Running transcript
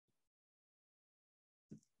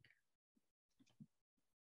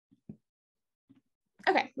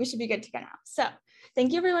Okay, we should be good to go now. So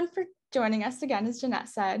thank you everyone for joining us again, as Jeanette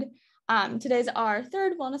said. Today's our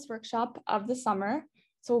third wellness workshop of the summer.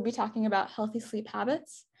 So we'll be talking about healthy sleep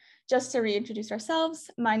habits. Just to reintroduce ourselves,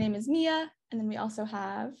 my name is Mia, and then we also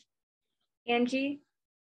have Angie,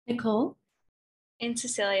 Nicole, and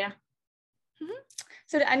Cecilia.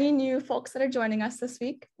 So to any new folks that are joining us this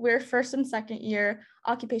week, we're first and second year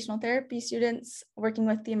occupational therapy students working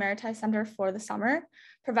with the Emeriti Center for the summer,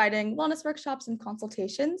 providing wellness workshops and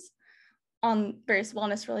consultations on various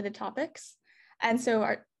wellness related topics. And so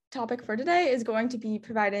our topic for today is going to be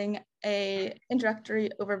providing an introductory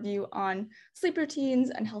overview on sleep routines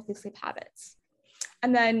and healthy sleep habits.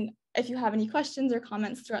 And then if you have any questions or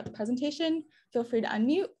comments throughout the presentation, feel free to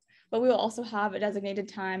unmute, but we will also have a designated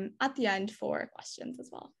time at the end for questions as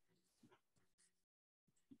well.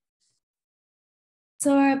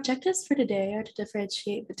 so our objectives for today are to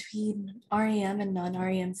differentiate between REM and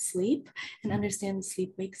non-REM sleep and understand the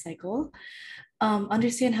sleep-wake cycle,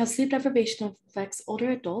 understand how sleep deprivation affects older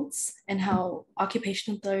adults and how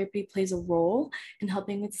occupational therapy plays a role in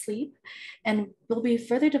helping with sleep. And we'll be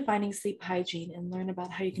further defining sleep hygiene and learn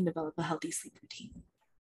about how you can develop a healthy sleep routine.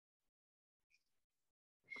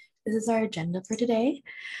 This is our agenda for today.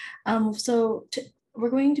 We're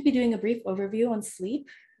going to be doing a brief overview on sleep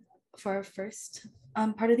for our first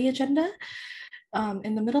part of the agenda.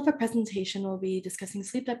 In the middle of our presentation, we'll be discussing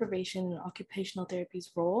sleep deprivation and occupational therapy's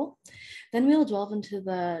role. Then we'll delve into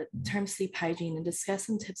the term sleep hygiene and discuss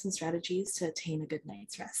some tips and strategies to attain a good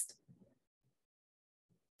night's rest.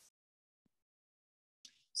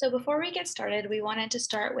 So before we get started, we wanted to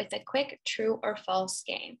start with a quick true or false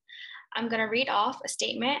game. I'm going to read off a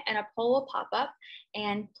statement and a poll will pop up,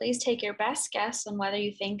 and please take your best guess on whether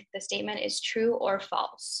you think the statement is true or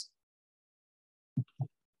false.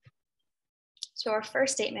 So our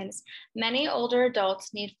first statement is, many older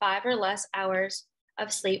adults need 5 or less hours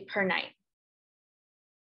of sleep per night.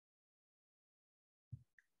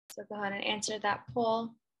 So go ahead and answer that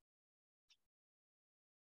poll.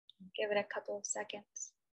 Give it a couple of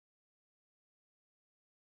seconds.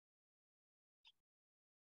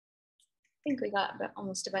 I think we got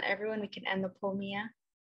almost about everyone. We can end the poll, Mia.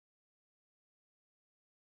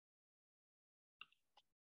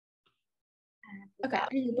 Okay, are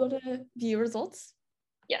you able to view results?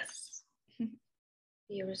 Yes.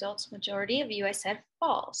 View results, majority of you, I said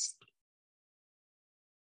false.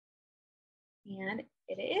 And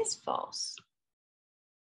it is false.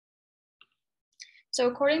 So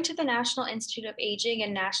according to the National Institute of Aging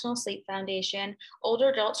and National Sleep Foundation, older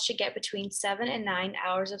adults should get between 7 and 9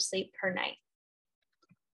 hours of sleep per night.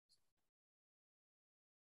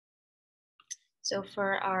 So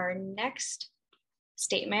for our next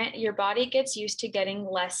statement, your body gets used to getting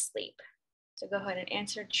less sleep. So go ahead and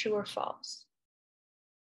answer true or false.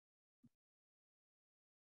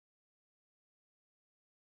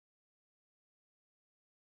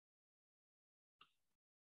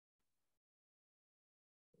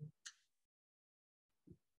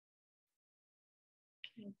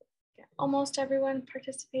 Almost everyone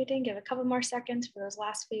participating. Give a couple more seconds for those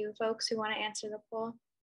last few folks who want to answer the poll.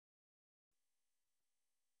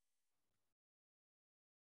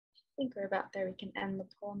 I think we're about there. We can end the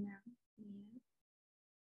poll now. Yeah.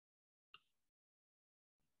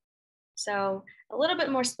 So a little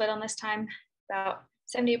bit more split on this time, about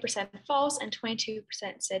 78% false and 22%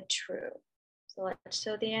 said true. So let's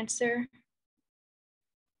show the answer.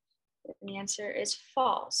 The answer is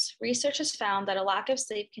false. Research has found that a lack of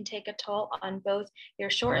sleep can take a toll on both your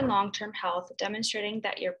short and long-term health, demonstrating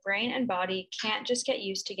that your brain and body can't just get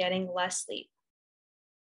used to getting less sleep.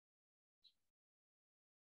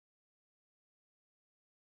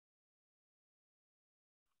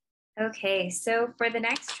 Okay, so for the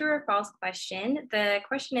next true or false question, the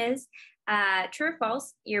question is, true or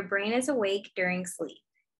false, your brain is awake during sleep?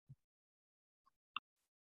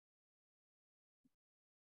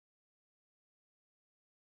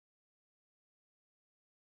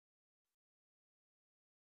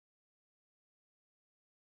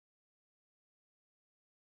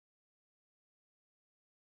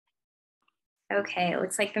 Okay, it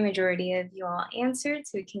looks like the majority of you all answered,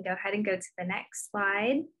 so we can go ahead and go to the next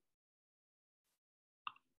slide.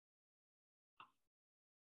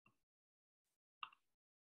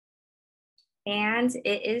 And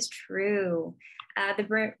it is true.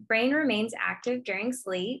 The brain remains active during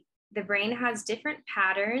sleep. The brain has different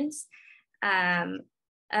patterns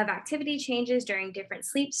of activity changes during different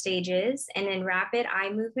sleep stages. And in rapid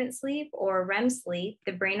eye movement sleep or REM sleep,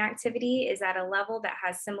 the brain activity is at a level that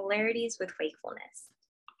has similarities with wakefulness.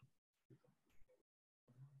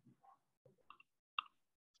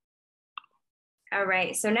 All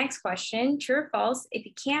right, so next question, true or false? If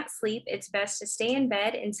you can't sleep, it's best to stay in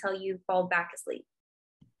bed until you fall back asleep.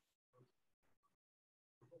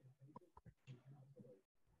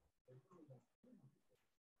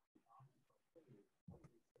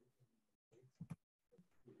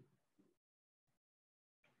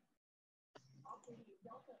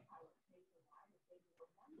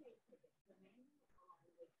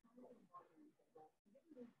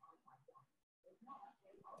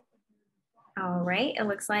 All right, it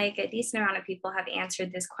looks like a decent amount of people have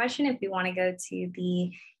answered this question. If we want to go to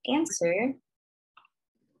the answer.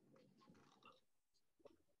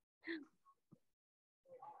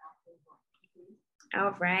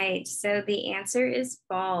 All right, so the answer is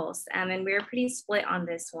false, and we're pretty split on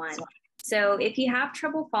this one. So if you have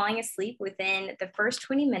trouble falling asleep within the first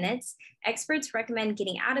 20 minutes, experts recommend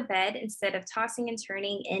getting out of bed instead of tossing and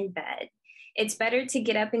turning in bed. It's better to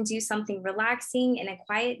get up and do something relaxing in a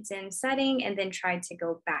quiet, dim setting and then try to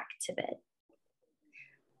go back to bed.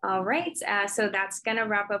 All right, so that's gonna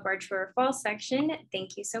wrap up our true or false section.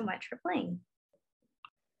 Thank you so much for playing.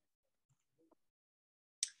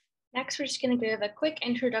 Next, we're just gonna give a quick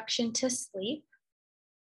introduction to sleep.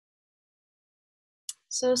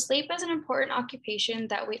 So sleep is an important occupation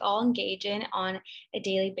that we all engage in on a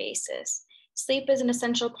daily basis. Sleep is an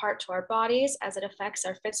essential part to our bodies as it affects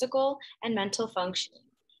our physical and mental functioning.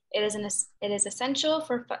 It is essential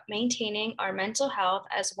for maintaining our mental health,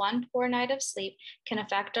 as one poor night of sleep can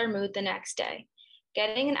affect our mood the next day.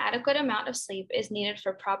 Getting an adequate amount of sleep is needed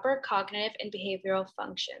for proper cognitive and behavioral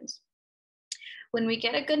functions. When we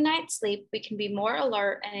get a good night's sleep, we can be more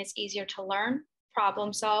alert and it's easier to learn,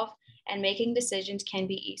 problem solve, and making decisions can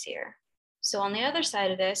be easier. So on the other side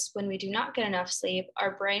of this, when we do not get enough sleep,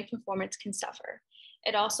 our brain performance can suffer.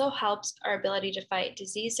 It also helps our ability to fight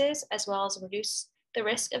diseases as well as reduce the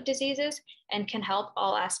risk of diseases and can help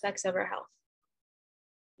all aspects of our health.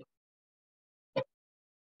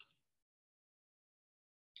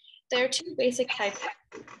 There are two basic types.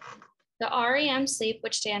 The REM sleep,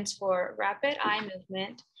 which stands for rapid eye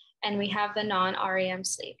movement, and we have the non-REM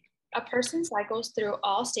sleep. A person cycles through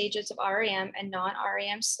all stages of REM and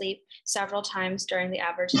non-REM sleep several times during the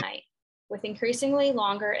average night, with increasingly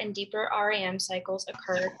longer and deeper REM cycles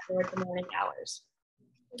occur toward the morning hours.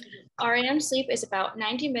 REM sleep is about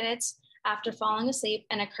 90 minutes after falling asleep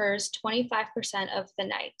and occurs 25% of the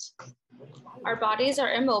night. Our bodies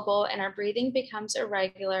are immobile and our breathing becomes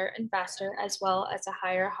irregular and faster, as well as a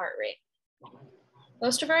higher heart rate.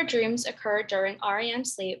 Most of our dreams occur during REM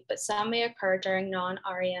sleep, but some may occur during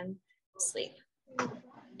non-REM sleep.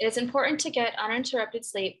 It is important to get uninterrupted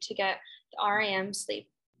sleep to get REM sleep.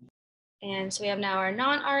 And so we have now our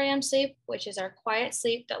non-REM sleep, which is our quiet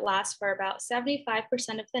sleep that lasts for about 75%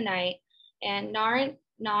 of the night. And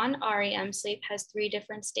non-REM sleep has 3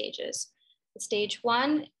 different stages. Stage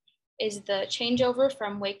 1 is the changeover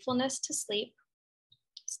from wakefulness to sleep.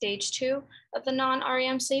 Stage 2 of the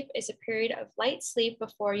non-REM sleep is a period of light sleep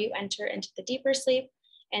before you enter into the deeper sleep.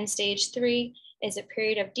 And stage 3 is a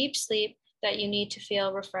period of deep sleep that you need to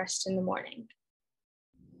feel refreshed in the morning.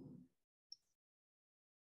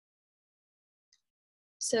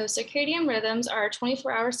 So circadian rhythms are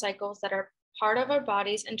 24-hour cycles that are part of our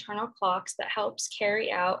body's internal clocks that helps carry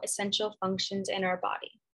out essential functions in our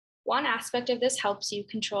body. One aspect of this helps you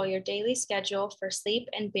control your daily schedule for sleep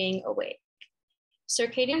and being awake.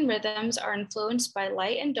 Circadian rhythms are influenced by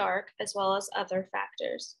light and dark, as well as other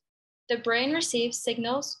factors. The brain receives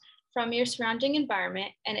signals from your surrounding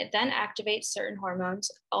environment, and it then activates certain hormones,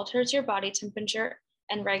 alters your body temperature,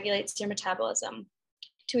 and regulates your metabolism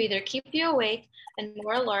to either keep you awake and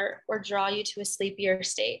more alert or draw you to a sleepier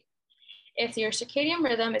state. If your circadian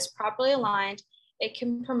rhythm is properly aligned, it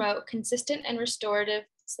can promote consistent and restorative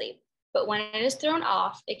sleep. But when it is thrown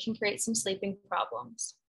off, it can create some sleeping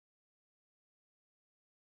problems.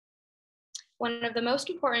 One of the most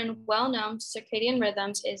important and well-known circadian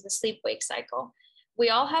rhythms is the sleep-wake cycle. We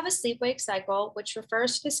all have a sleep-wake cycle, which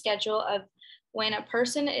refers to the schedule of when a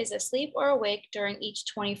person is asleep or awake during each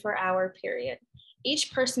 24-hour period.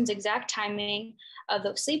 Each person's exact timing of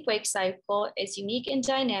the sleep-wake cycle is unique and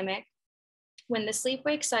dynamic. When the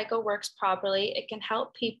sleep-wake cycle works properly, it can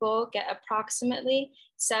help people get approximately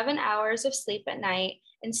 7 hours of sleep at night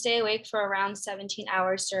and stay awake for around 17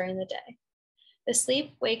 hours during the day. The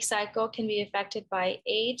sleep-wake cycle can be affected by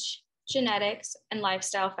age, genetics, and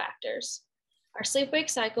lifestyle factors. Our sleep-wake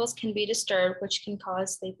cycles can be disturbed, which can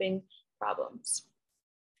cause sleeping problems.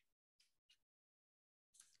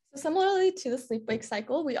 So similarly to the sleep-wake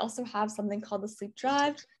cycle, we also have something called the sleep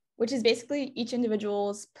drive, which is basically each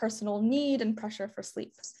individual's personal need and pressure for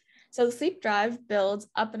sleep. So the sleep drive builds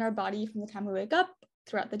up in our body from the time we wake up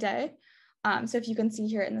throughout the day. So if you can see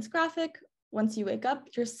here in this graphic, once you wake up,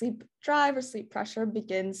 your sleep drive or sleep pressure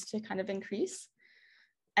begins to kind of increase.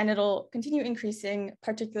 And it'll continue increasing,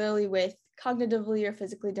 particularly with cognitively or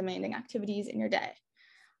physically demanding activities in your day.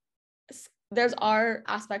 There's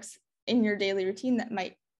aspects in your daily routine that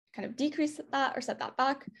might kind of decrease that or set that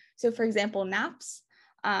back. So for example, naps.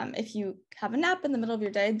 If you have a nap in the middle of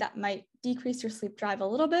your day, that might decrease your sleep drive a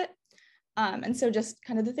little bit. And so just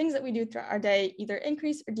kind of the things that we do throughout our day either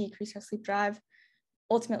increase or decrease our sleep drive,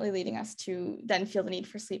 ultimately leading us to then feel the need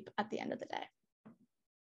for sleep at the end of the day.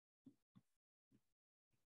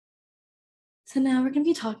 So now we're going to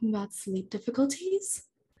be talking about sleep difficulties.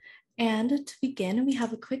 And to begin, we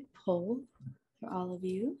have a quick poll for all of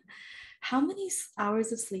you. How many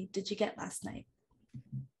hours of sleep did you get last night?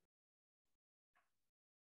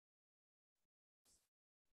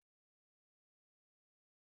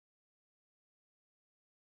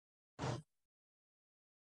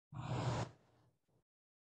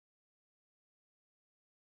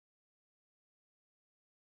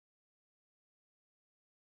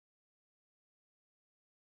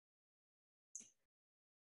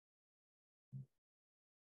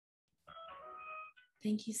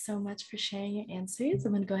 Thank you so much for sharing your answers.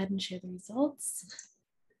 I'm going to go ahead and share the results.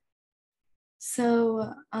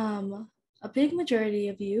 So a big majority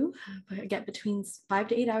of you get between 5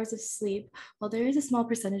 to 8 hours of sleep, while there is a small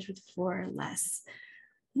percentage with 4 or less.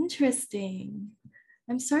 Interesting.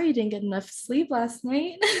 I'm sorry you didn't get enough sleep last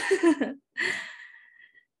night.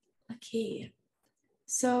 Okay.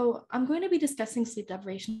 So I'm going to be discussing sleep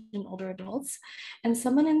deprivation in older adults, and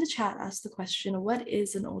someone in the chat asked the question, what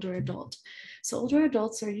is an older adult? So older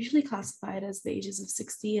adults are usually classified as the ages of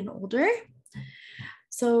 60 and older.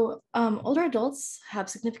 So older adults have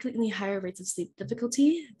significantly higher rates of sleep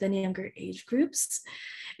difficulty than younger age groups.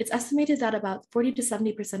 It's estimated that about 40 to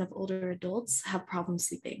 70% of older adults have problems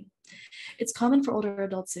sleeping. It's common for older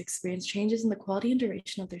adults to experience changes in the quality and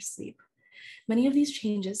duration of their sleep. Many of these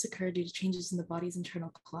changes occur due to changes in the body's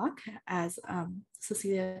internal clock, as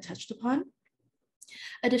Cecilia touched upon.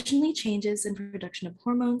 Additionally, changes in production of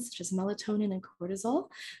hormones such as melatonin and cortisol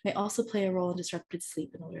may also play a role in disrupted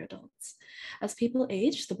sleep in older adults. As people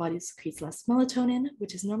age, the body secretes less melatonin,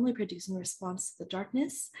 which is normally produced in response to the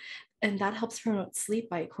darkness, and that helps promote sleep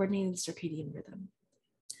by coordinating the circadian rhythm.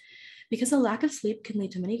 Because a lack of sleep can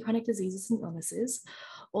lead to many chronic diseases and illnesses,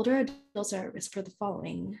 older adults are at risk for the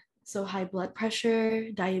following. So high blood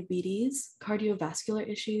pressure, diabetes, cardiovascular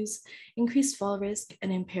issues, increased fall risk,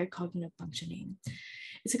 and impaired cognitive functioning.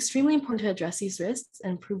 It's extremely important to address these risks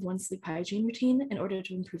and improve one's sleep hygiene routine in order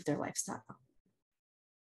to improve their lifestyle.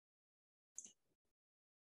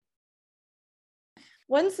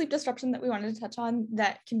 One sleep disruption that we wanted to touch on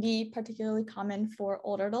that can be particularly common for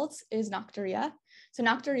older adults is nocturia. So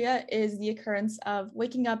nocturia is the occurrence of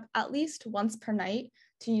waking up at least once per night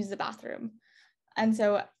to use the bathroom. And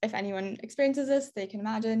so if anyone experiences this, they can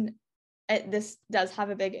imagine this does have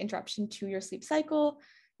a big interruption to your sleep cycle,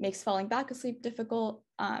 makes falling back asleep difficult,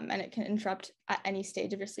 and it can interrupt at any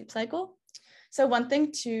stage of your sleep cycle. So one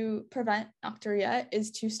thing to prevent nocturia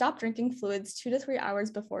is to stop drinking fluids 2 to 3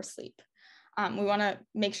 hours before sleep. We want to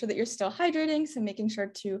make sure that you're still hydrating, so making sure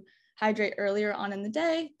to hydrate earlier on in the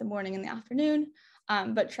day, the morning and the afternoon,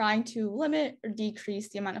 but trying to limit or decrease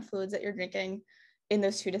the amount of fluids that you're drinking in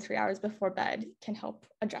those 2 to 3 hours before bed can help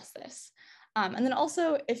address this. And then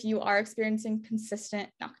also, if you are experiencing consistent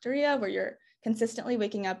nocturia, where you're consistently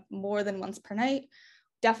waking up more than once per night,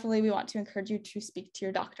 definitely we want to encourage you to speak to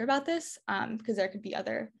your doctor about this because there could be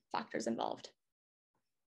other factors involved.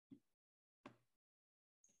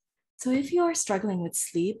 So if you are struggling with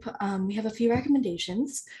sleep, we have a few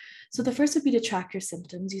recommendations. So the first would be to track your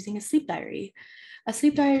symptoms using a sleep diary. A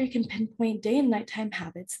sleep diary can pinpoint day and nighttime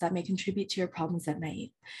habits that may contribute to your problems at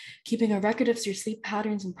night. Keeping a record of your sleep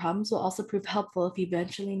patterns and problems will also prove helpful if you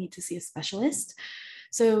eventually need to see a specialist.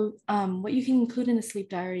 So what you can include in a sleep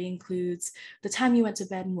diary includes the time you went to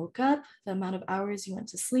bed and woke up, the amount of hours you went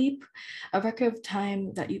to sleep, a record of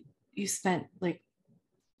time that you spent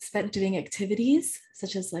doing activities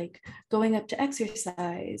such as like going up to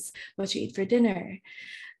exercise, what you ate for dinner,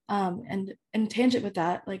 and in tangent with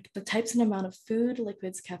that, like the types and amount of food,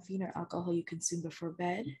 liquids, caffeine, or alcohol you consume before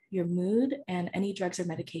bed, your mood, and any drugs or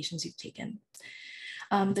medications you've taken.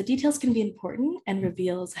 The details can be important and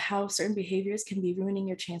reveals how certain behaviors can be ruining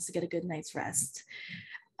your chance to get a good night's rest.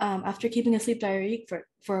 After keeping a sleep diary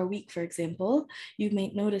for a week, for example, you may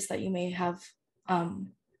notice that you may have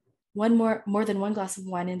more than one glass of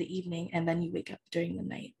wine in the evening, and then you wake up during the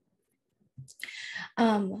night.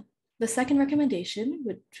 The second recommendation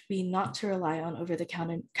would be not to rely on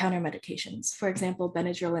over-the-counter medications. For example,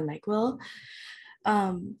 Benadryl and NyQuil.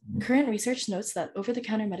 Current research notes that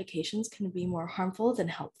over-the-counter medications can be more harmful than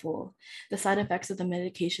helpful, the side effects of the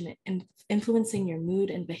medication influencing your mood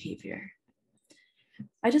and behavior.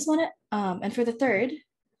 I just want to, and for the third,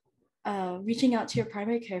 reaching out to your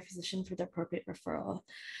primary care physician for the appropriate referral.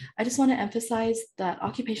 I just want to emphasize that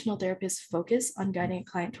occupational therapists focus on guiding a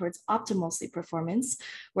client towards optimal sleep performance,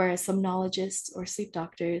 whereas somnologists or sleep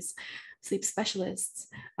doctors, sleep specialists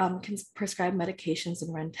can prescribe medications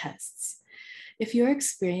and run tests. If you're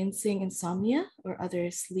experiencing insomnia or other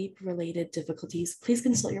sleep-related difficulties, please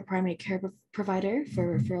consult your primary care provider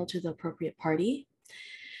for referral to the appropriate party.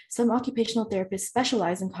 Some occupational therapists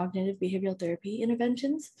specialize in cognitive behavioral therapy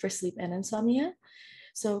interventions for sleep and insomnia.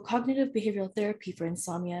 So cognitive behavioral therapy for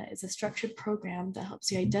insomnia is a structured program that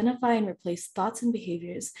helps you identify and replace thoughts and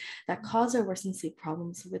behaviors that cause or worsen sleep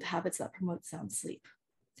problems with habits that promote sound sleep.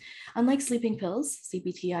 Unlike sleeping pills,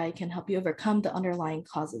 CBTI can help you overcome the underlying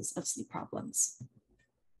causes of sleep problems.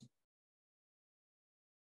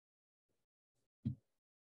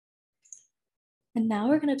 And now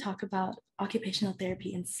we're going to talk about occupational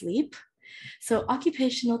therapy and sleep. So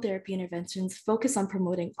occupational therapy interventions focus on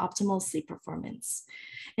promoting optimal sleep performance.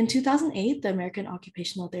 In 2008, the American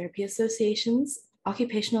Occupational Therapy Association's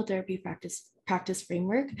Occupational Therapy Practice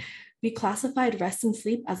Framework reclassified rest and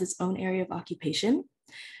sleep as its own area of occupation,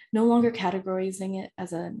 no longer categorizing it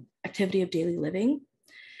as an activity of daily living.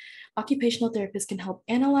 Occupational therapists can help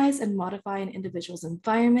analyze and modify an individual's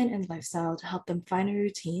environment and lifestyle to help them find a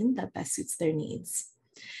routine that best suits their needs.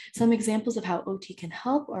 Some examples of how OT can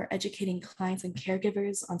help are educating clients and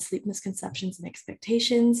caregivers on sleep misconceptions and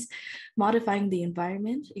expectations, modifying the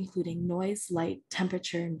environment, including noise, light,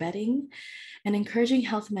 temperature, and bedding, and encouraging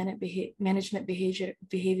health management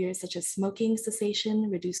behaviors such as smoking cessation,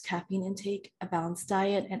 reduced caffeine intake, a balanced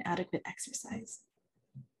diet, and adequate exercise.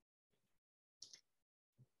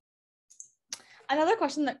 Another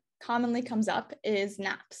question that commonly comes up is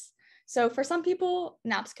naps. So for some people,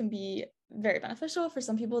 naps can be very beneficial. For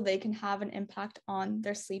some people, they can have an impact on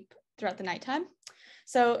their sleep throughout the nighttime.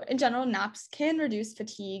 So in general, naps can reduce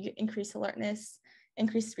fatigue, increase alertness,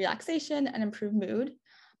 increase relaxation, and improve mood.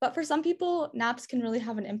 But for some people, naps can really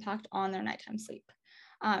have an impact on their nighttime sleep.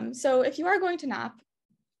 So if you are going to nap,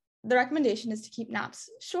 the recommendation is to keep naps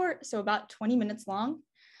short, so about 20 minutes long,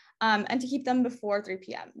 and to keep them before 3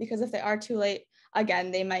 p.m. because if they are too late,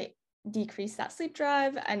 again, they might decrease that sleep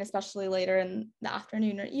drive, and especially later in the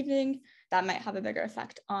afternoon or evening, that might have a bigger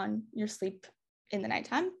effect on your sleep in the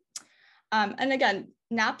nighttime. And again,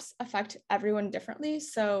 naps affect everyone differently.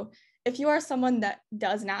 So if you are someone that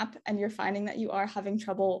does nap and you're finding that you are having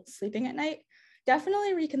trouble sleeping at night,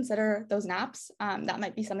 definitely reconsider those naps. That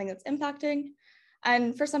might be something that's impacting.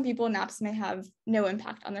 And for some people, naps may have no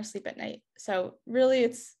impact on their sleep at night. So really,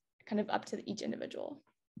 it's kind of up to each individual.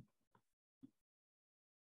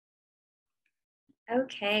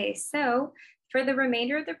 Okay, so for the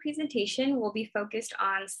remainder of the presentation, we'll be focused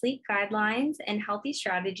on sleep guidelines and healthy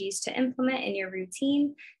strategies to implement in your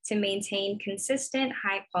routine to maintain consistent,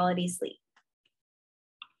 high-quality sleep.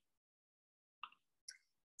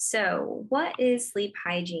 So what is sleep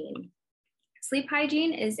hygiene? Sleep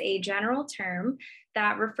hygiene is a general term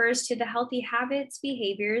that refers to the healthy habits,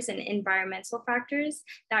 behaviors, and environmental factors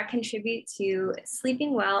that contribute to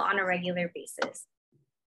sleeping well on a regular basis.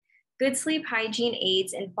 Good sleep hygiene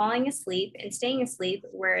aids in falling asleep and staying asleep,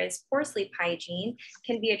 whereas poor sleep hygiene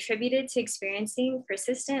can be attributed to experiencing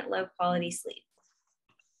persistent low-quality sleep.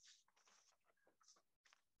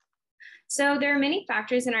 So there are many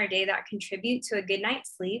factors in our day that contribute to a good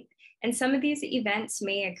night's sleep, and some of these events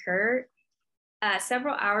may occur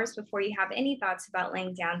several hours before you have any thoughts about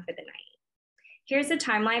laying down for the night. Here's a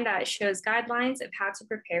timeline that shows guidelines of how to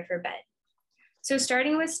prepare for bed. So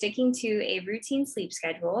starting with sticking to a routine sleep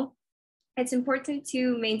schedule, it's important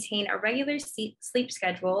to maintain a regular sleep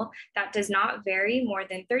schedule that does not vary more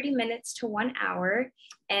than 30 minutes to 1 hour.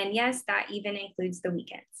 And yes, that even includes the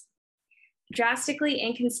weekends. Drastically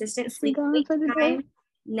inconsistent sleep time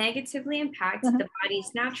negatively impacts the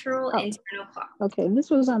body's natural internal clock. Okay, this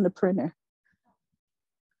was on the printer.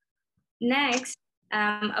 Next,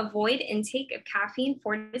 avoid intake of caffeine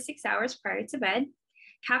 4 to 6 hours prior to bed.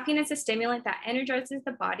 Caffeine is a stimulant that energizes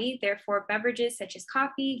the body. Therefore, beverages such as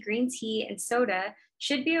coffee, green tea, and soda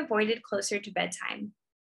should be avoided closer to bedtime.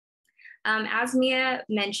 As Mia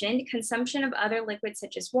mentioned, consumption of other liquids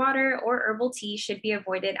such as water or herbal tea should be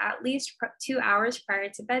avoided at least 2 hours prior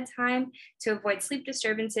to bedtime to avoid sleep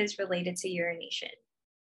disturbances related to urination.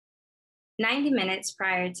 90 minutes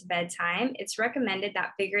prior to bedtime, it's recommended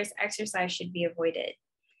that vigorous exercise should be avoided.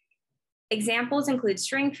 Examples include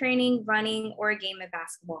strength training, running, or a game of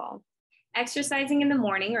basketball. Exercising in the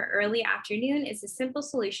morning or early afternoon is a simple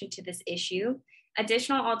solution to this issue.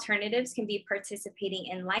 Additional alternatives can be participating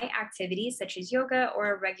in light activities such as yoga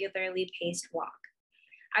or a regularly paced walk.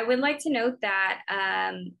 I would like to note that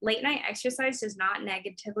late night exercise does not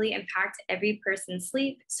negatively impact every person's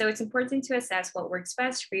sleep, so it's important to assess what works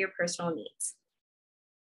best for your personal needs.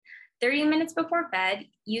 30 minutes before bed,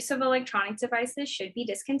 use of electronic devices should be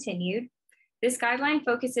discontinued. This guideline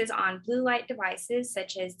focuses on blue light devices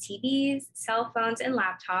such as TVs, cell phones, and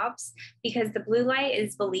laptops, because the blue light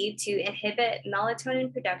is believed to inhibit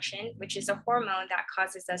melatonin production, which is a hormone that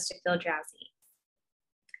causes us to feel drowsy.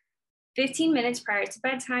 15 minutes prior to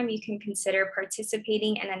bedtime, you can consider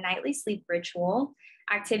participating in a nightly sleep ritual.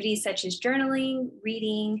 Activities such as journaling,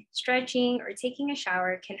 reading, stretching, or taking a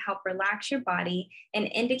shower can help relax your body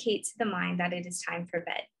and indicate to the mind that it is time for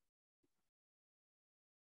bed.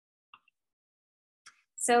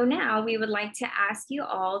 So now we would like to ask you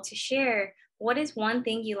all to share what is one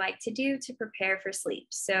thing you like to do to prepare for sleep.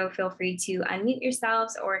 So feel free to unmute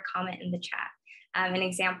yourselves or comment in the chat. An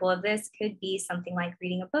example of this could be something like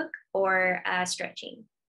reading a book or stretching.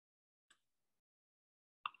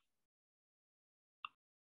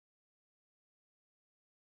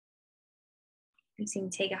 You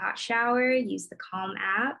can take a hot shower, use the Calm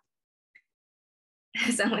app.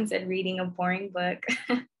 Someone said reading a boring book.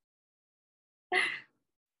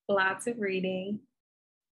 Lots of reading.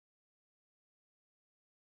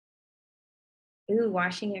 Ooh,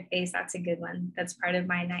 washing your face, that's a good one. That's part of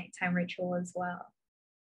my nighttime ritual as well.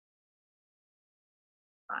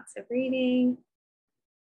 Lots of reading.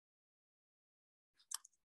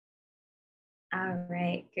 All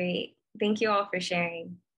right, great. Thank you all for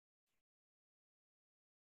sharing.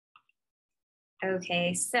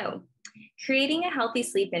 Okay, so creating a healthy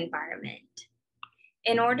sleep environment.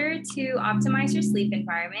 In order to optimize your sleep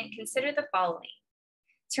environment, consider the following.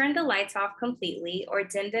 Turn the lights off completely or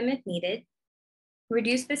dim them if needed.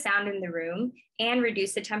 Reduce the sound in the room and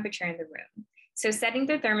reduce the temperature in the room. So setting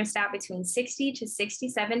the thermostat between 60 to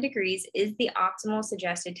 67 degrees is the optimal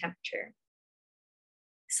suggested temperature.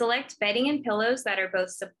 Select bedding and pillows that are both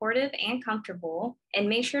supportive and comfortable, and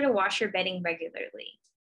make sure to wash your bedding regularly.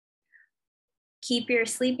 Keep your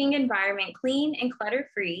sleeping environment clean and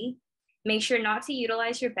clutter-free. Make sure not to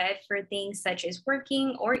utilize your bed for things such as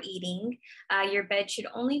working or eating. Your bed should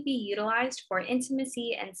only be utilized for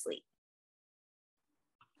intimacy and sleep.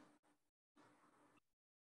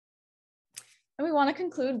 And we want to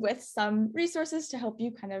conclude with some resources to help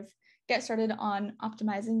you kind of get started on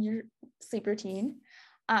optimizing your sleep routine.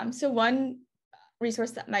 So one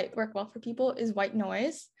resource that might work well for people is white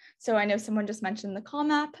noise. So I know someone just mentioned the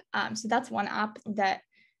Calm app. So that's one app that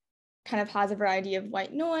kind of has a variety of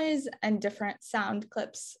white noise and different sound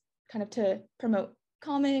clips kind of to promote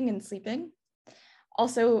calming and sleeping.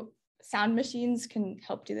 Also, sound machines can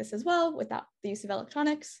help do this as well without the use of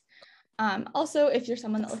electronics. Also, if you're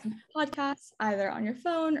someone that listens to podcasts, either on your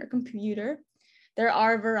phone or computer, there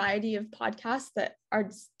are a variety of podcasts that are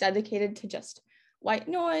dedicated to just white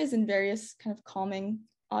noise and various kind of calming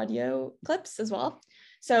audio clips as well.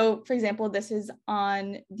 So for example, this is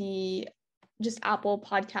on the just Apple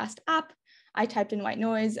podcast app. I typed in white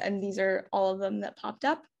noise and these are all of them that popped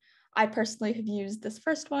up. I personally have used this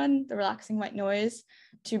first one, the relaxing white noise,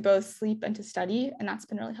 to both sleep and to study, and that's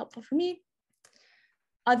been really helpful for me.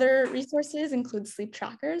 Other resources include sleep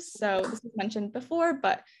trackers. So this was mentioned before,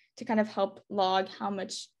 but to kind of help log how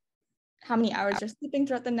many hours you're sleeping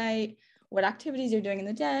throughout the night, what activities you're doing in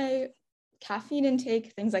the day, caffeine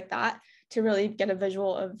intake, things like that, to really get a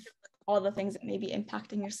visual of all the things that may be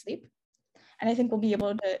impacting your sleep. And I think we'll be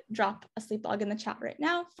able to drop a sleep log in the chat right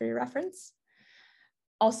now for your reference.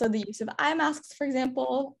 Also, the use of eye masks, for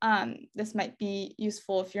example, this might be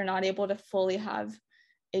useful if you're not able to fully have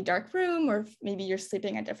a dark room, or if maybe you're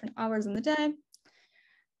sleeping at different hours in the day.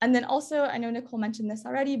 And then also, I know Nicole mentioned this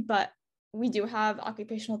already, but we do have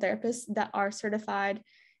occupational therapists that are certified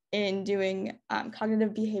in doing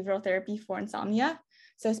cognitive behavioral therapy for insomnia.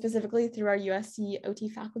 So specifically through our USC OT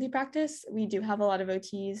faculty practice, we do have a lot of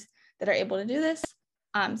OTs that are able to do this.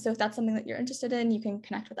 So if that's something that you're interested in, you can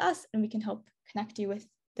connect with us and we can help connect you with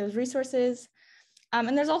those resources.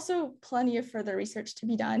 And there's also plenty of further research to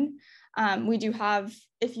be done. We do have,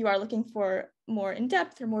 if you are looking for more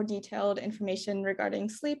in-depth or more detailed information regarding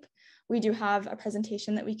sleep, we do have a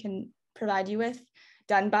presentation that we can provide you with,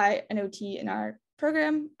 done by an OT in our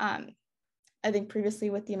program, I think previously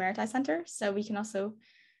with the Emeriti Center. So we can also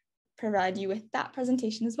provide you with that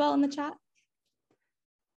presentation as well in the chat.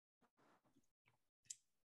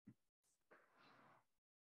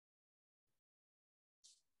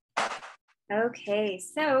 Okay,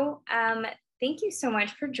 so Thank you so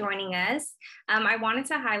much for joining us. I wanted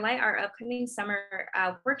to highlight our upcoming summer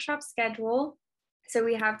workshop schedule. So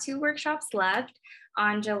we have 2 workshops left.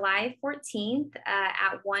 On July 14th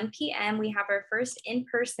at 1 p.m., we have our first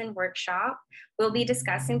in-person workshop. We'll be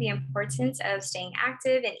discussing the importance of staying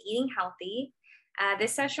active and eating healthy.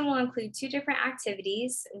 This session will include 2 different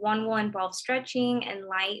activities. One will involve stretching and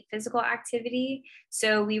light physical activity.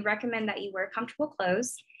 So we recommend that you wear comfortable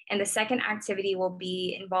clothes. And the second activity will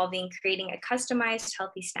be involving creating a customized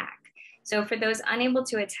healthy snack. So for those unable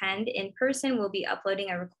to attend in person, we'll be uploading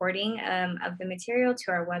a recording of the material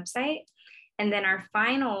to our website. And then our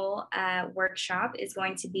final workshop is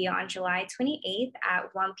going to be on July 28th at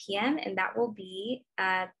 1 p.m. And that will be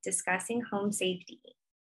discussing home safety.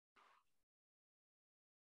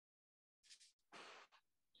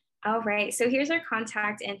 All right, so here's our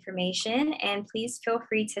contact information, and please feel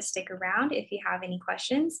free to stick around if you have any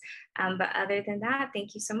questions. But other than that,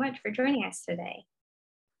 thank you so much for joining us today.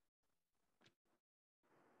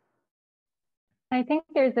 I think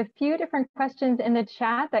there's a few different questions in the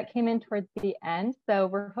chat that came in towards the end. So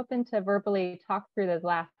we're hoping to verbally talk through those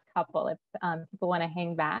last couple if people want to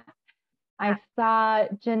hang back. I saw,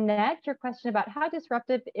 Jeanette, your question about how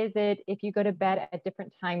disruptive is it if you go to bed at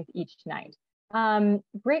different times each night?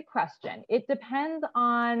 Great question. It depends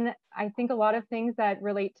on, I think, a lot of things that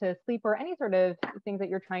relate to sleep or any sort of things that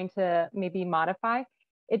you're trying to maybe modify.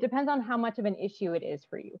 It depends on how much of an issue it is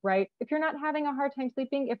for you, right? If you're not having a hard time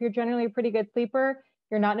sleeping, if you're generally a pretty good sleeper,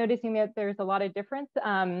 you're not noticing that there's a lot of difference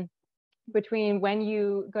between when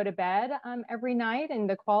you go to bed every night and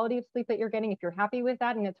the quality of sleep that you're getting. If you're happy with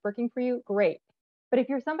that and it's working for you, great. But if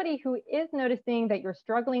you're somebody who is noticing that you're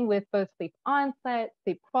struggling with both sleep onset,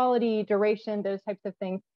 sleep quality, duration, those types of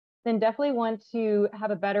things, then definitely want to have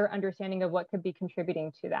a better understanding of what could be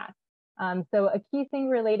contributing to that. So a key thing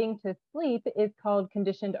relating to sleep is called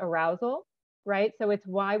conditioned arousal, right? So it's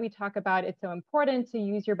why we talk about it's so important to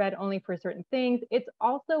use your bed only for certain things. It's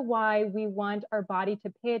also why we want our body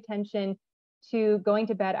to pay attention to going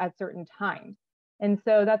to bed at certain times. And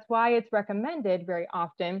so that's why it's recommended very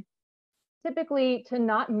often typically to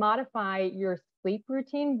not modify your sleep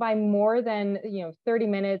routine by more than 30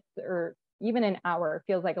 minutes or even an hour.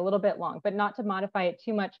 Feels like a little bit long, but not to modify it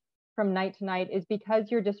too much from night to night is because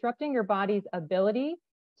you're disrupting your body's ability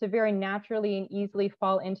to very naturally and easily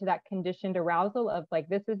fall into that conditioned arousal of like,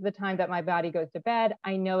 this is the time that my body goes to bed.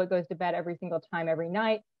 I know it goes to bed every single time, every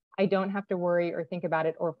night. I don't have to worry or think about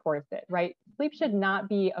it or force it, right? Sleep should not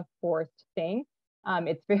be a forced thing.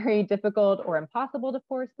 It's very difficult or impossible to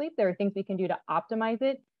force sleep. There are things we can do to optimize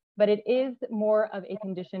it, but it is more of a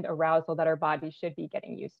conditioned arousal that our body should be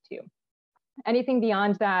getting used to. Anything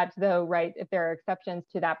beyond that, though, right, if there are exceptions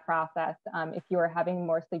to that process, if you are having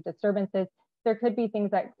more sleep disturbances, there could be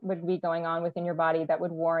things that would be going on within your body that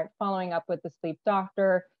would warrant following up with the sleep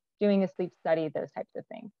doctor, doing a sleep study, those types of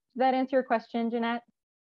things. Does that answer your question, Jeanette?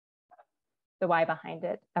 The why behind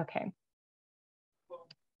it? Okay.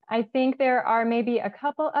 I think there are maybe a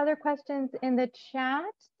couple other questions in the chat.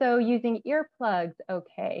 So using earplugs,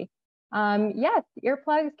 okay. Yes,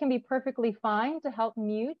 earplugs can be perfectly fine to help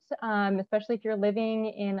mute, especially if you're living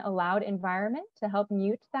in a loud environment, to help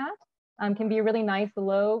mute that. Can be a really nice,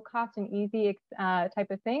 low cost and easy type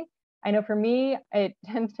of thing. I know for me, it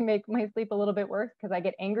tends to make my sleep a little bit worse because I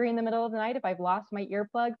get angry in the middle of the night. If I've lost my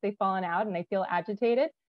earplugs, they've fallen out and I feel agitated.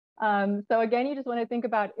 So again, you just want to think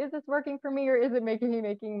about, is this working for me or is it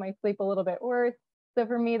making my sleep a little bit worse? So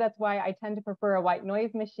for me, that's why I tend to prefer a white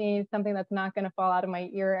noise machine, something that's not going to fall out of my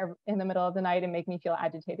ear in the middle of the night and make me feel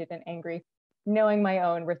agitated and angry, knowing my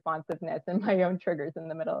own responsiveness and my own triggers in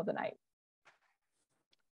the middle of the night.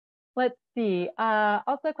 Let's see.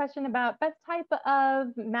 Also a question about best type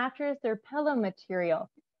of mattress or pillow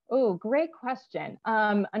material. Oh, great question.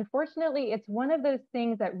 Unfortunately, it's one of those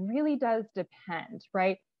things that really does depend,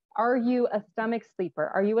 right? Are you a stomach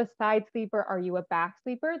sleeper? Are you a side sleeper? Are you a back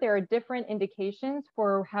sleeper? There are different indications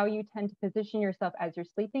for how you tend to position yourself as you're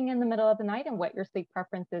sleeping in the middle of the night and what your sleep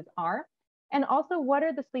preferences are. And also, what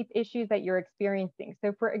are the sleep issues that you're experiencing?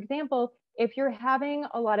 So for example, if you're having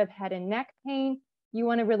a lot of head and neck pain, you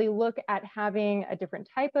want to really look at having a different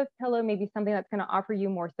type of pillow, maybe something that's going to offer you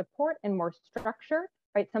more support and more structure,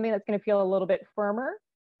 right? Something that's going to feel a little bit firmer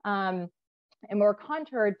and more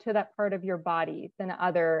contoured to that part of your body than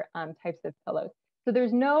other types of pillows. So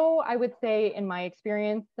there's no, I would say in my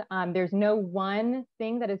experience, there's no one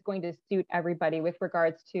thing that is going to suit everybody with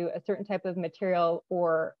regards to a certain type of material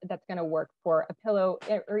or that's going to work for a pillow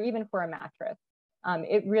or even for a mattress.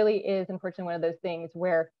 It really is, unfortunately, one of those things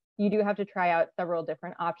where you do have to try out several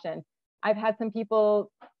different options. I've had some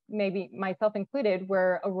people maybe myself included,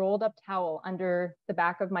 where a rolled up towel under the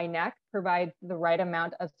back of my neck provides the right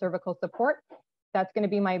amount of cervical support, that's going to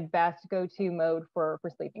be my best go-to mode for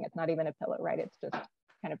sleeping. It's not even a pillow, right? It's just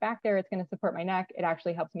kind of back there. It's going to support my neck. It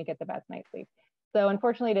actually helps me get the best night's sleep. So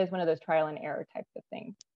unfortunately, it is one of those trial and error types of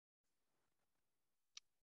things.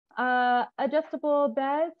 Adjustable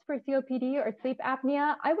beds for COPD or sleep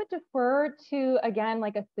apnea, I would defer to, again,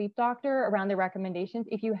 like a sleep doctor around the recommendations.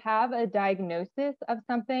 If you have a diagnosis of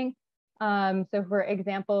something, so for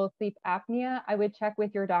example, sleep apnea, I would check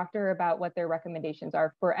with your doctor about what their recommendations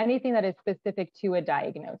are for anything that is specific to a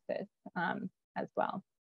diagnosis as well.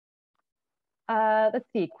 Let's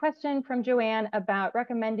see, question from Joanne about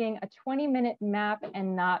recommending a 20-minute nap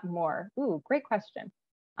and not more. Ooh, great question.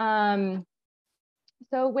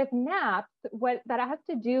 So with naps, what that has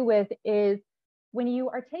to do with is when you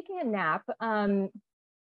are taking a nap,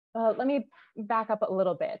 let me back up a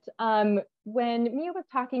little bit. When Mia was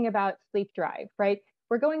talking about sleep drive, right?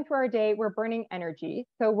 We're going through our day, we're burning energy.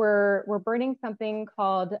 So we're burning something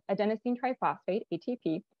called adenosine triphosphate,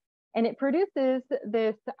 ATP, and it produces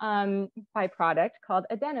this byproduct called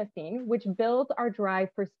adenosine, which builds our drive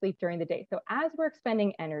for sleep during the day. So as we're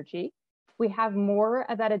expending energy, we have more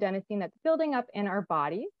of that adenosine that's building up in our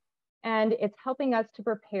body, and it's helping us to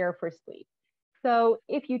prepare for sleep. So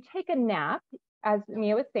if you take a nap, as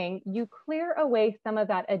Mia was saying, you clear away some of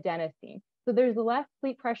that adenosine. So there's less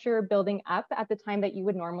sleep pressure building up at the time that you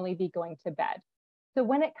would normally be going to bed. So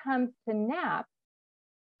when it comes to naps,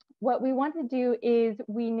 what we want to do is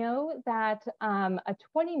we know that a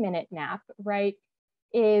 20-minute nap, right,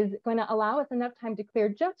 is going to allow us enough time to clear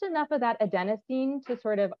just enough of that adenosine to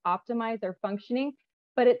sort of optimize our functioning,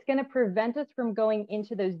 but it's going to prevent us from going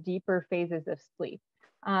into those deeper phases of sleep.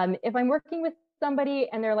 If I'm working with somebody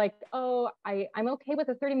and they're like, oh, I'm okay with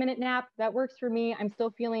a 30-minute nap, that works for me, I'm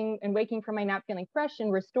still feeling and waking from my nap feeling fresh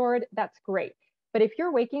and restored, that's great. But if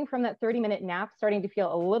you're waking from that 30-minute nap starting to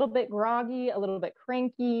feel a little bit groggy, a little bit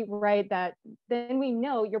cranky, right, then we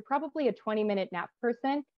know you're probably a 20-minute nap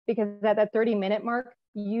person, because at that 30-minute mark,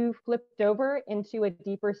 you flipped over into a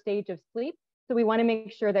deeper stage of sleep. So we want to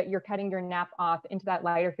make sure that you're cutting your nap off into that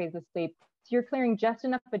lighter phase of sleep. So you're clearing just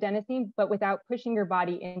enough adenosine, but without pushing your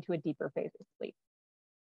body into a deeper phase of sleep.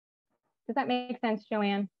 Does that make sense,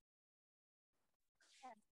 Joanne?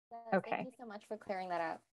 Yes, okay. Thank you so much for clearing that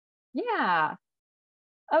up. Yeah.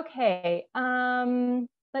 Okay.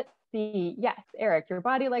 Let's see. Yes, Eric, your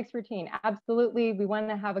body likes routine. Absolutely. We want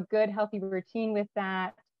to have a good, healthy routine with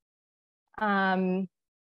that.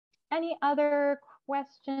 Any other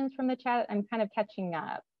questions from the chat? I'm kind of catching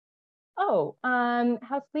up. Oh,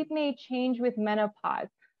 how sleep may change with menopause.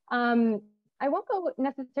 I won't go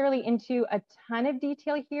necessarily into a ton of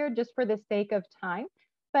detail here just for the sake of time,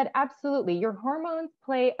 but absolutely, your hormones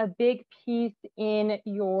play a big piece in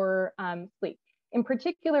your sleep. In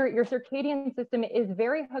particular, your circadian system is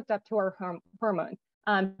very hooked up to our hormones.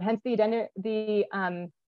 Hence, the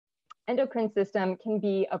endocrine system can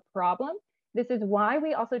be a problem. This is why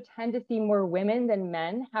we also tend to see more women than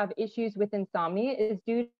men have issues with insomnia, is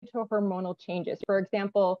due to hormonal changes. For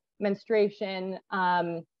example, menstruation,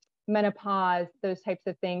 menopause, those types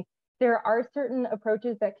of things. There are certain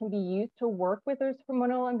approaches that can be used to work with those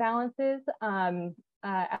hormonal imbalances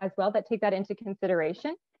as well that take that into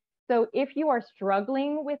consideration. So if you are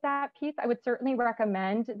struggling with that piece, I would certainly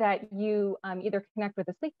recommend that you either connect with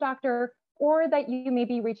a sleep doctor, or that you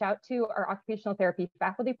maybe reach out to our occupational therapy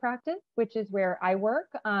faculty practice, which is where I work,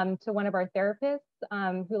 to one of our therapists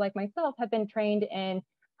who, like myself, have been trained in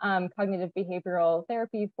cognitive behavioral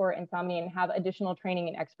therapy for insomnia and have additional training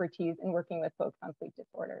and expertise in working with folks on sleep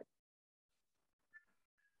disorders.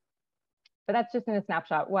 But that's just in a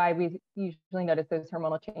snapshot why we usually notice those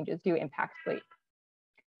hormonal changes do impact sleep.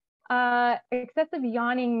 Excessive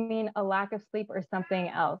yawning mean a lack of sleep or something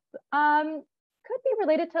else? Could be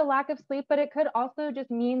related to a lack of sleep, but it could also just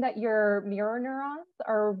mean that your mirror neurons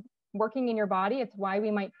are working in your body. It's why we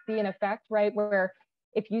might see an effect, right? Where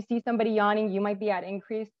if you see somebody yawning, you might be at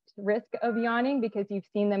increased risk of yawning because you've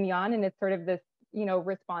seen them yawn, and it's sort of this,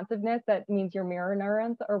 responsiveness that means your mirror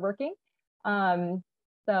neurons are working.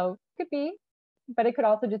 So could be, but it could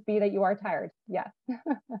also just be that you are tired. Yes.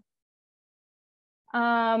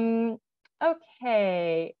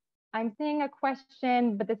 Okay. I'm seeing a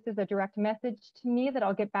question, but this is a direct message to me that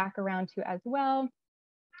I'll get back around to as well.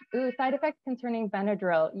 Ooh, side effects concerning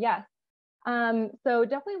Benadryl. Yes. So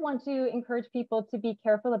definitely want to encourage people to be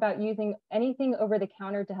careful about using anything over the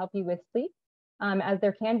counter to help you with sleep, as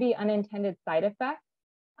there can be unintended side effects.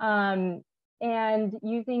 And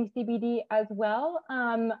using CBD as well.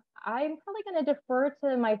 I'm probably going to defer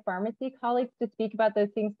to my pharmacy colleagues to speak about those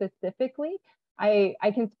things specifically.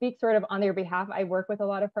 I can speak sort of on their behalf. I work with a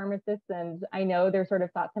lot of pharmacists and I know their sort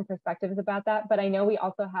of thoughts and perspectives about that, but I know we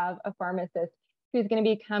also have a pharmacist who's going to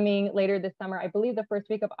be coming later this summer, I believe the first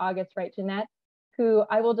week of August, right, Jeanette? Who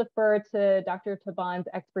I will defer to Dr. Taban's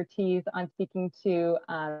expertise on speaking to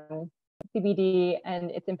CBD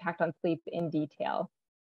and its impact on sleep in detail.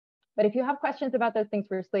 But if you have questions about those things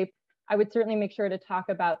for sleep, I would certainly make sure to talk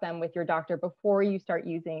about them with your doctor before you start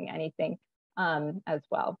using anything as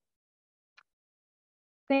well.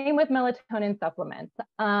 Same with melatonin supplements.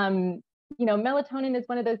 You know, melatonin is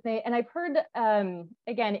one of those things, and I've heard,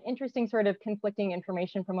 again, interesting sort of conflicting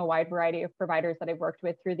information from a wide variety of providers that I've worked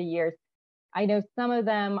with through the years. I know some of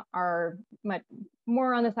them are much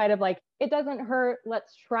more on the side of like, it doesn't hurt,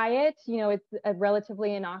 let's try it. You know, it's a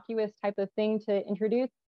relatively innocuous type of thing to introduce.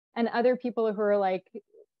 And other people who are like,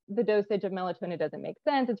 the dosage of melatonin doesn't make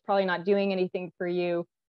sense. It's probably not doing anything for you.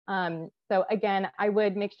 So again, I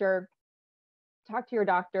would make sure, talk to your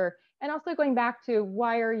doctor. And also going back to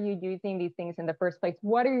why are you using these things in the first place?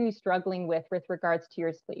 What are you struggling with regards to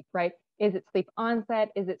your sleep, right? Is it sleep onset?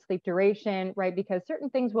 Is it sleep duration, right? Because certain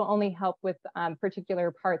things will only help with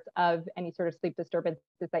particular parts of any sort of sleep disturbances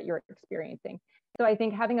that you're experiencing. So I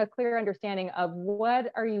think having a clear understanding of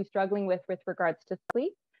what are you struggling with regards to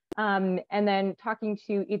sleep, and then talking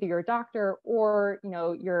to either your doctor or, you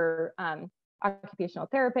know, your occupational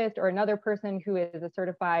therapist or another person who is a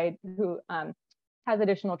certified, who has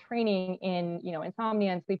additional training in, you know,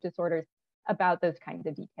 insomnia and sleep disorders about those kinds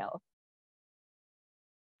of details.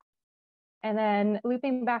 And then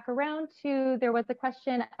looping back around to, there was a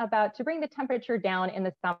question about to bring the temperature down in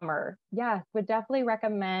the summer. Yes, would definitely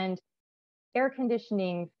recommend air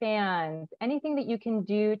conditioning, fans, anything that you can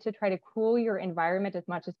do to try to cool your environment as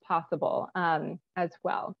much as possible as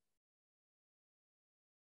well.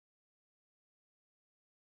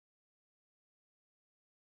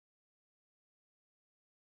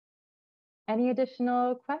 Any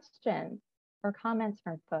additional questions or comments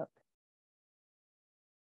from folks?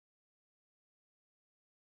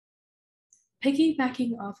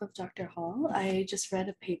 Piggybacking off of Dr. Hall, I just read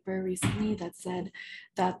a paper recently that said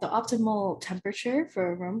that the optimal temperature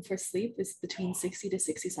for a room for sleep is between 60 to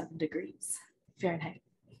 67 degrees Fahrenheit.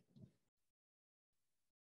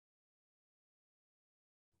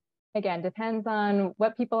 Again, depends on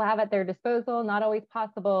what people have at their disposal, not always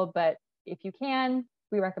possible, but if you can,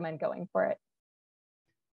 we recommend going for it.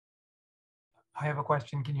 I have a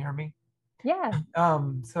question. Can you hear me? Yeah.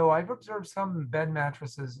 So I've observed some bed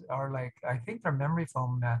mattresses are like, I think they're memory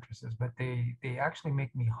foam mattresses, but they actually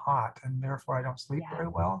make me hot and therefore I don't sleep very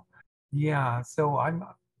well. Yeah, so I'm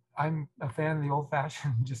a fan of the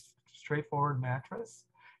old-fashioned, just straightforward mattress,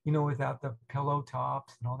 you know, without the pillow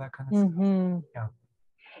tops and all that kind of stuff. Yeah.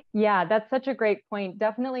 Yeah, that's such a great point.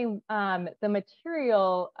 Definitely the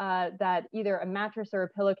material that either a mattress or a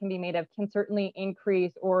pillow can be made of can certainly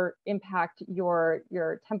increase or impact your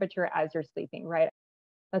temperature as you're sleeping, right?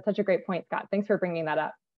 That's such a great point, Scott. Thanks for bringing that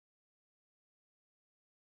up.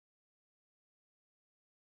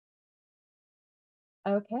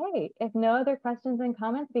 Okay, if no other questions and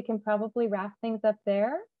comments, we can probably wrap things up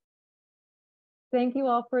there. Thank you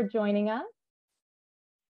all for joining us.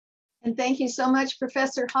 And thank you so much,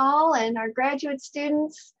 Professor Hall and our graduate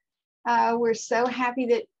students. We're so happy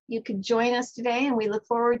that you could join us today, and we look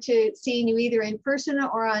forward to seeing you either in person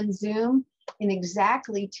or on Zoom in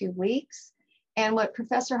exactly 2 weeks. And what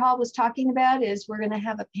Professor Hall was talking about is we're going to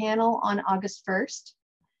have a panel on August 1st,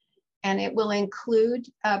 and it will include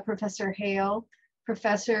Professor Hale,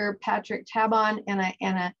 Professor Patrick Taban,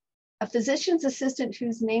 and a physician's assistant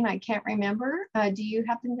whose name I can't remember. Do you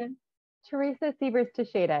happen to? Teresa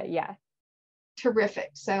Sievers-Teixeira, yes.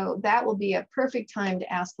 Terrific. So that will be a perfect time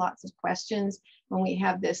to ask lots of questions when we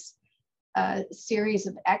have this series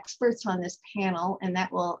of experts on this panel, and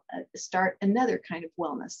that will start another kind of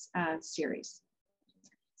wellness series.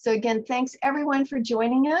 So again, thanks everyone for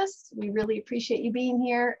joining us. We really appreciate you being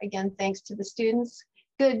here. Again, thanks to the students.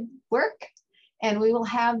 Good work. And we will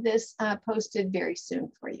have this posted very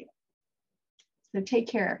soon for you. So take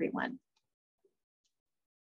care, everyone.